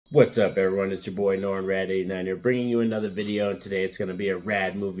What's up, everyone? It's your boy Norn Radd89 here, bringing you another video, and today it's going to be a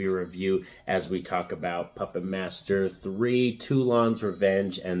Radd movie review as we talk about Puppet Master 3: Toulon's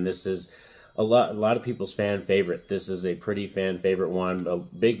Revenge, and this is a lot of people's fan favorite. This is a pretty fan favorite one. A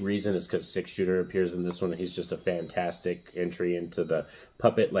big reason is because Six Shooter appears in this one. He's just a fantastic entry into the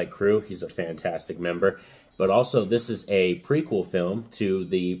Puppet crew. He's a fantastic member. But also, this is a prequel film to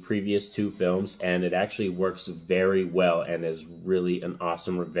the previous two films, and it actually works very well and is really an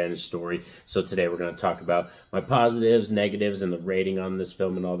awesome revenge story. So today we're going to talk about my positives, negatives, and the rating on this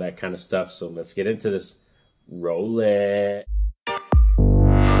film and all that kind of stuff. So let's get into this. Roll it.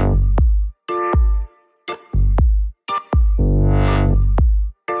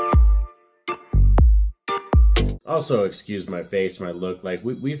 Also, excuse my face, my look.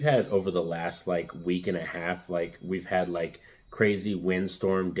 We've had over the last week and a half, we've had crazy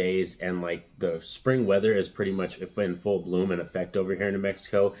windstorm days, and the spring weather is pretty much in full bloom and effect over here in New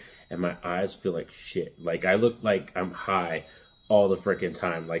Mexico, and my eyes feel like shit. I look like I'm high all the freaking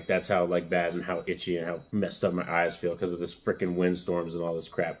time. That's how bad and how itchy and how messed up my eyes feel because of this freaking windstorms and all this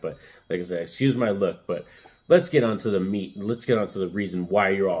crap. But like I said, excuse my look, but let's get on to the meat. Let's get on to the reason why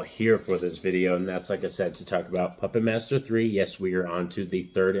you're all here for this video, and that's, like I said, to talk about Puppet Master 3. Yes, we are on to the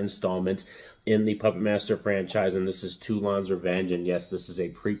third installment in the Puppet Master franchise, and this is Toulon's Revenge. And yes, this is a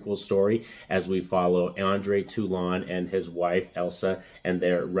prequel story as we follow Andre Toulon and his wife, Elsa, and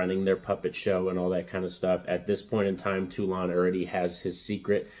they're running their puppet show and all that kind of stuff. At this point in time, Toulon already has his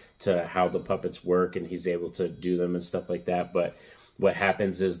secret to how the puppets work, and he's able to do them and stuff like that. But what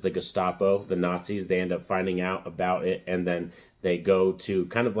happens is the Gestapo, the Nazis, they end up finding out about it, and then they go to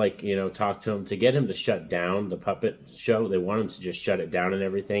kind of talk to him to get him to shut down the puppet show. They want him to just shut it down and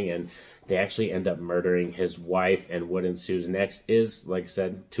everything, and they actually end up murdering his wife. And what ensues next is, like I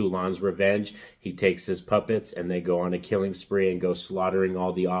said, Toulon's revenge. He takes his puppets and they go on a killing spree and go slaughtering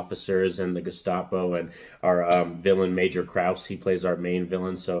all the officers and the Gestapo and our villain, Major Kraus. He plays our main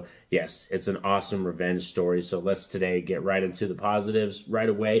villain. So yes, it's an awesome revenge story. So let's today get right into the positives right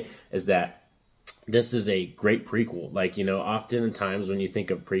away, is that this is a great prequel. Oftentimes when you think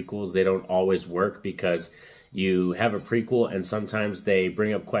of prequels, they don't always work because you have a prequel and sometimes they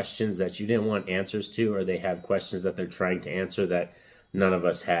bring up questions that you didn't want answers to, or they have questions that they're trying to answer that none of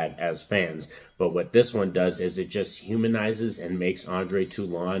us had as fans. But what this one does is it just humanizes and makes Andre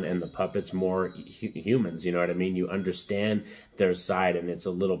Toulon and the puppets more humans. You know what I mean? You understand their side, and it's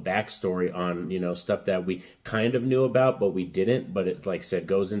a little backstory on, stuff that we kind of knew about, but we didn't. But it, like I said,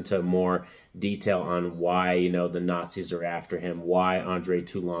 goes into more detail on why, the Nazis are after him, why Andre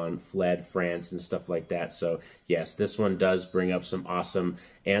Toulon fled France and stuff like that. So yes, this one does bring up some awesome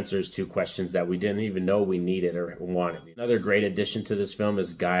answers to questions that we didn't even know we needed or wanted. Another great addition to this film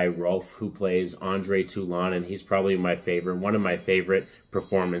is Guy Rolfe, who plays Andre Toulon, and he's probably one of my favorite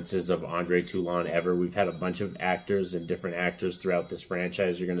performances of Andre Toulon ever. We've had a bunch of actors and different actors throughout this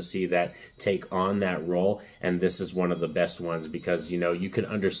franchise you're going to see that take on that role, and this is one of the best ones because, you can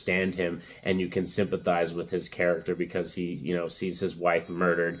understand him and you can sympathize with his character because he, sees his wife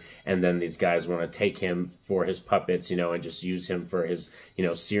murdered, and then these guys want to take him for his puppets, and just use him for his,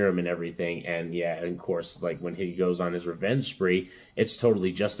 serum and everything. And yeah, and of course, when he goes on his revenge spree, it's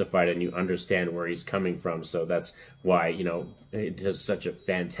totally justified and you understand where he's coming from. So that's why, it does such a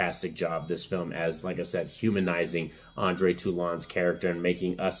fantastic job, this film, as, like I said, humanizing Andre Toulon's character and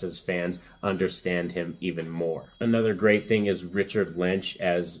making us as fans understand him even more. Another great thing is Richard Lynch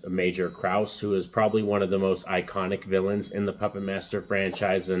as Major Kraus, who is probably one of the most iconic villains in the Puppet Master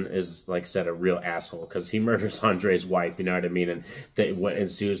franchise, and is, like I said, a real asshole because he murders Andre's wife, you know what I mean? And what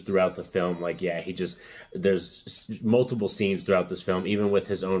ensues throughout the film, there's multiple scenes throughout this film, even with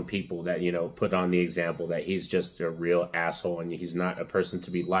his own people, that, put on the example that he's just a real asshole and he's not a person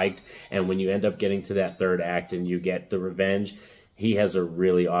to be liked. And when you end up getting to that third act and you get the revenge, he has a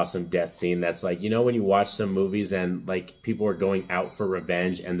really awesome death scene that's when you watch some movies and people are going out for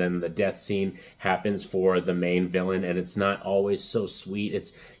revenge and then the death scene happens for the main villain and it's not always so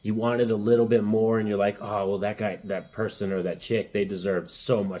sweet. You wanted a little bit more and you're like, oh, well, that guy, that person or that chick, they deserved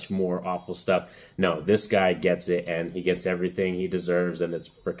so much more awful stuff. No, this guy gets it and he gets everything he deserves, and it's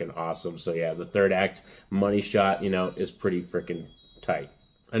freaking awesome. So yeah, the third act money shot, is pretty freaking tight.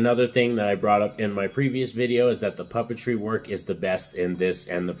 Another thing that I brought up in my previous video is that the puppetry work is the best in this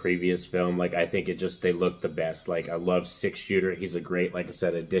and the previous film. I think they look the best. I love Six Shooter. He's a great, like I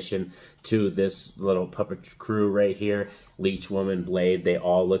said, addition to this little puppet crew right here. Leech Woman, Blade, they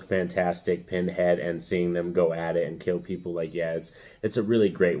all look fantastic. Pinhead, and seeing them go at it and kill people, like, yeah, it's a really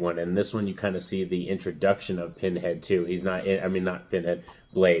great one. And this one, you kind of see the introduction of Pinhead too. He's not in, I mean, not Pinhead,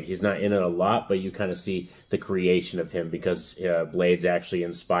 Blade. He's not in it a lot, but you kind of see the creation of him, because Blade's actually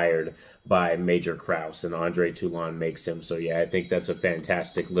inspired by Major Krause, and Andre Toulon makes him. So yeah, I think that's a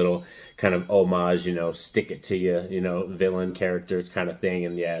fantastic little kind of homage, you know, stick it to you, you know, villain character kind of thing.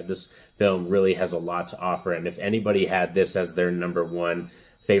 And yeah, this film really has a lot to offer. And if anybody had this as their #1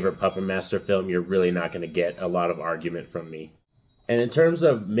 favorite Puppet Master film, you're really not going to get a lot of argument from me. And in terms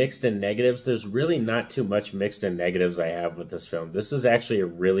of mixed and negatives, there's really not too much mixed and negatives I have with this film. This is actually a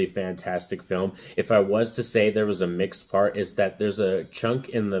really fantastic film. If I was to say there was a mixed part, is that there's a chunk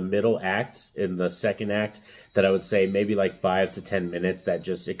in the middle act, in the second act, that I would say maybe like 5 to 10 minutes that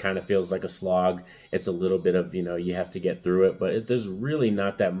just, it kind of feels like a slog. It's a little bit of, you know, you have to get through it, but there's really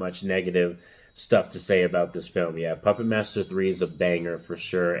not that much negative stuff to say about this film. Yeah, Puppet Master 3 is a banger for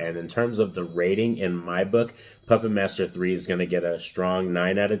sure. And in terms of the rating, in my book, Puppet Master 3 is going to get a strong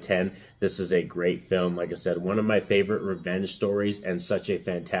 9 out of 10. This is a great film. Like I said, one of my favorite revenge stories, and such a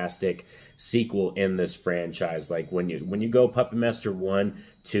fantastic sequel in this franchise. Like when you go Puppet Master 1,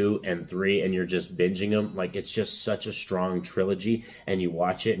 2, and 3 and you're just binging them, like, it's just such a strong trilogy, and you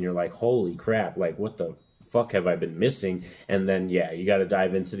watch it and you're like, holy crap, like, what the fuck have I been missing? And then, yeah, you got to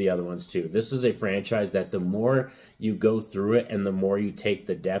dive into the other ones too. This is a franchise that the more you go through it and the more you take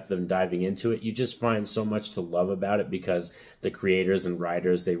the depth of diving into it, you just find so much to love about it, because the creators and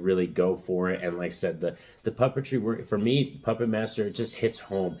writers, they really go for it. And like I said, the puppetry work, for me, Puppet Master, it just hits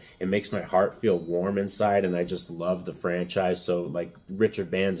home. It makes my heart feel warm inside, and I just love the franchise. So like Richard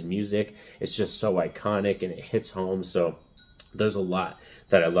Band's music, it's just so iconic and it hits home. So there's a lot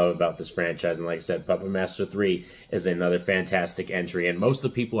that I love about this franchise, and like I said, Puppet Master 3 is another fantastic entry. And most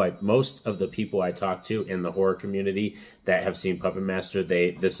of the people I talk to in the horror community that have seen Puppet Master,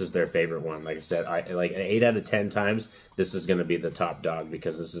 this is their favorite one. Like I said, like 8 out of 10 times, this is going to be the top dog,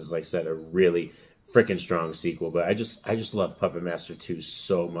 because this is, like I said, a really freaking strong sequel. But I just love Puppet Master 2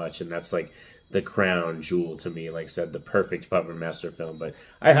 so much, and that's like the crown jewel to me. Like I said, the perfect Puppet Master film. But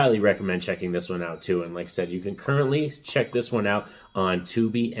I highly recommend checking this one out too. And like I said, you can currently check this one out on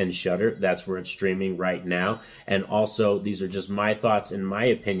Tubi and Shudder. That's where it's streaming right now. And also, these are just my thoughts and my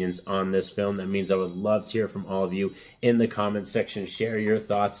opinions on this film. That means I would love to hear from all of you in the comments section. Share your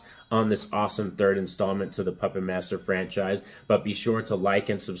thoughts on this awesome third installment to the Puppet Master franchise. But be sure to like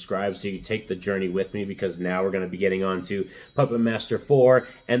and subscribe so you take the journey with me, because now we're going to be getting on to Puppet Master 4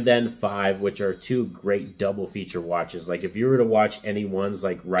 and then 5, which are 2 great double feature watches. Like, if you were to watch any ones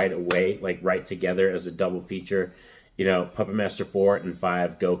like right away, like right together as a double feature, you know, Puppet Master 4 and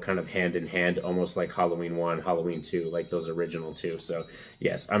 5 go kind of hand in hand, almost like Halloween 1, Halloween 2, like those original 2. So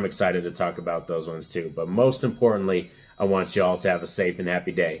yes, I'm excited to talk about those ones too. But most importantly, I want you all to have a safe and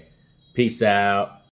happy day. Peace out.